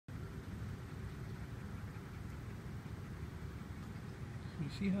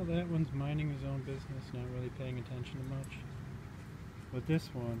See how that one's minding his own business, not really paying attention to much? But this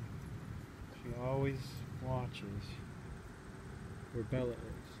one, she always watches where Bella is.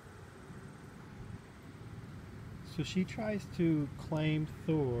 So she tries to claim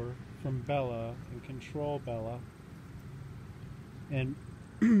Thor from Bella and control Bella. And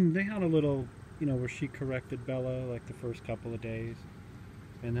they had a little, where she corrected Bella like the first couple of days.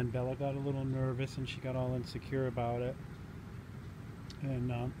 And then Bella got a little nervous and she got all insecure about it.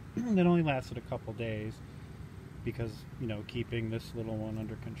 And it only lasted a couple days because, keeping this little one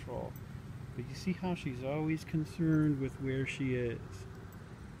under control. But you see how she's always concerned with where she is.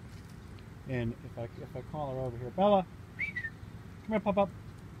 And if I call her over here, Bella, come here, Pop-Up.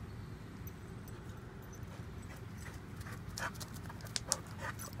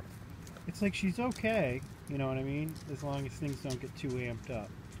 It's like she's okay, you know what I mean? As long as things don't get too amped up.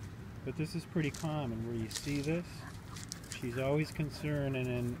 But this is pretty common where you see this. She's always concerned, and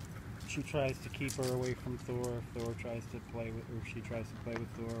then she tries to keep her away from Thor if Thor tries to play with, or she tries to play with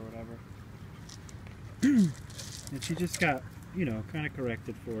Thor or whatever. And she just got, kind of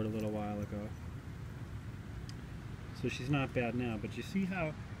corrected for it a little while ago. So she's not bad now, but you see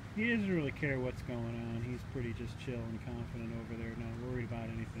how he doesn't really care what's going on. He's pretty just chill and confident over there, not worried about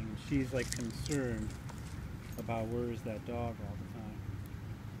anything. And she's like concerned about where is that dog all the time.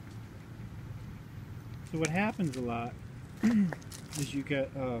 So what happens a lot is you get,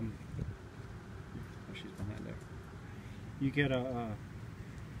 oh, she's behind there. You get a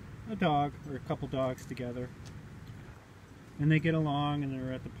dog or a couple dogs together, and they get along, and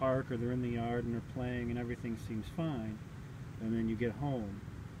they're at the park or they're in the yard and they're playing, and everything seems fine. And then you get home,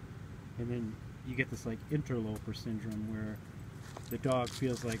 and then you get this like interloper syndrome where the dog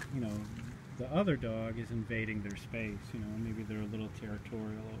feels like, the other dog is invading their space, maybe they're a little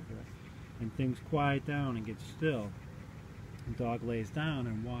territorial over it. And things quiet down and get still. The dog lays down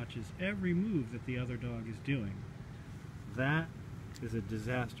and watches every move that the other dog is doing. That is a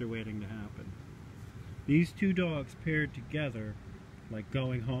disaster waiting to happen. These two dogs paired together, like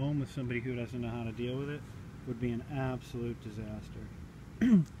going home with somebody who doesn't know how to deal with it, would be an absolute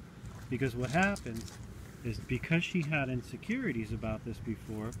disaster. Because what happens is, because she had insecurities about this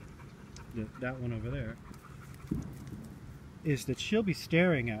before, that one over there, is that she'll be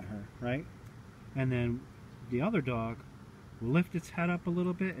staring at her, right? And then the other dog will lift its head up a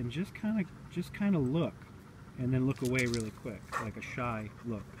little bit and just kind of look, and then look away really quick, like a shy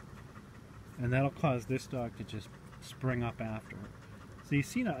look. And that'll cause this dog to just spring up after her. So you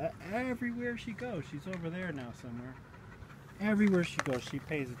see now, everywhere she goes, she's over there now somewhere. Everywhere she goes, she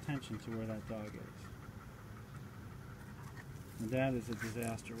pays attention to where that dog is. And that is a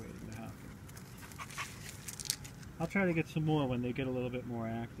disaster waiting to happen. I'll try to get some more when they get a little bit more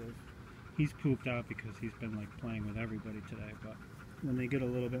active. He's pooped out because he's been like playing with everybody today, but when they get a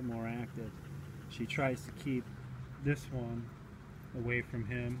little bit more active, she tries to keep this one away from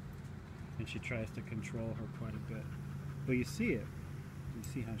him, and she tries to control her quite a bit. But you see it. You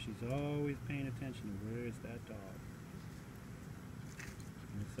see how she's always paying attention to where is that dog.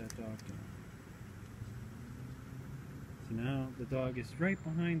 What's that dog doing? So now the dog is right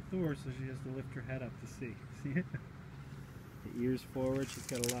behind Thor, so she has to lift her head up to see. See it? The ears forward. She's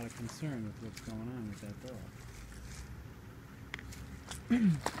got a lot of concern with what's going on with that dog.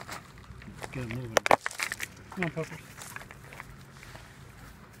 Let's get him moving. Come on, puppers.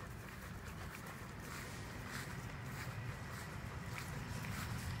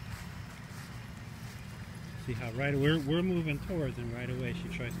 See how we're moving towards, and right away she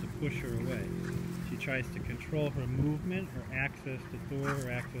tries to push her away. She tries to control her movement, her access to Thor,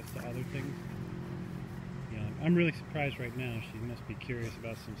 her access to other things. I'm really surprised right now. She must be curious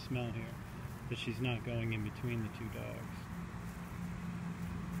about some smell here, but she's not going in between the two dogs.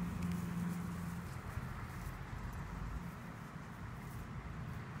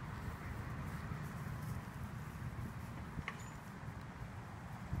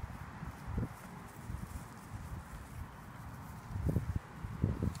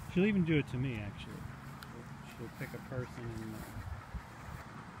 She'll even do it to me, actually. She'll pick a person and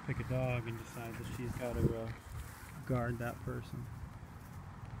pick a dog and decide that she's got to guard that person.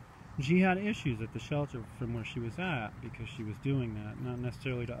 She had issues at the shelter from where she was at because she was doing that, not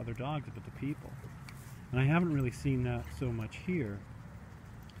necessarily to other dogs, but to people. And I haven't really seen that so much here.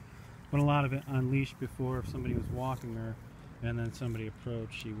 But a lot of it unleashed before, if somebody was walking her and then somebody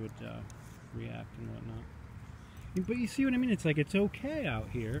approached, she would react and whatnot. But you see what I mean? It's like, it's okay out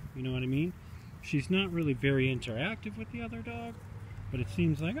here, you know what I mean? She's not really very interactive with the other dog, but it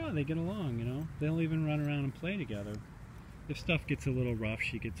seems like, oh, they get along, They'll even run around and play together. If stuff gets a little rough,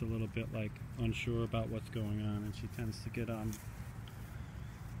 she gets a little bit, like, unsure about what's going on, and she tends to get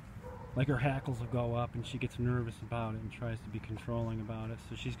like her hackles will go up and she gets nervous about it and tries to be controlling about it,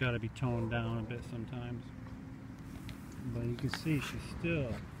 so she's got to be toned down a bit sometimes. But you can see she's still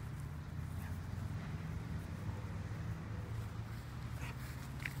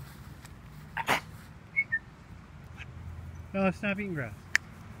Bella, stop eating grass.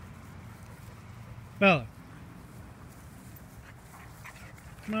 Bella.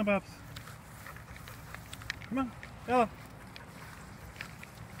 Come on, Pops. Come on, Bella.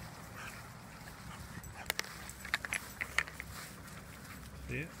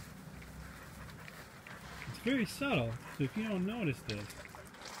 See it? It's very subtle, so if you don't notice this,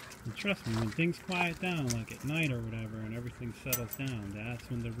 and trust me, when things quiet down, like at night or whatever, and everything settles down, that's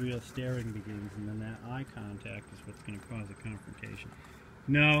when the real staring begins, and then that eye contact is what's going to cause a confrontation.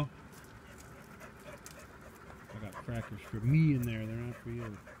 No. I got crackers for me in there, they're not for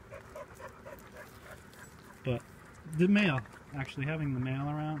you. But the male, actually having the male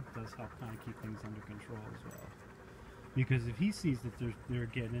around does help kind of keep things under control as well. Because if he sees that they're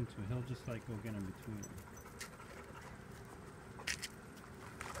getting into it, he'll just like go get in between them.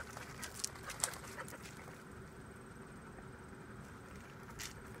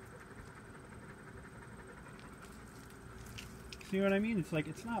 See what I mean? It's like,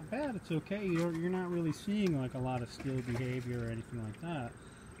 it's not bad, it's okay. You're not really seeing like a lot of still behavior or anything like that.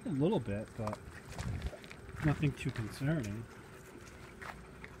 A little bit, but nothing too concerning.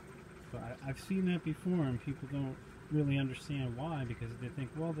 But I've seen that before, and people don't really understand why, because they think,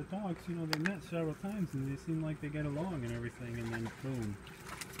 well, the dogs, you know, they met several times and they seem like they get along and everything, and then boom,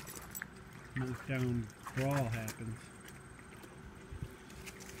 knockdown brawl happens.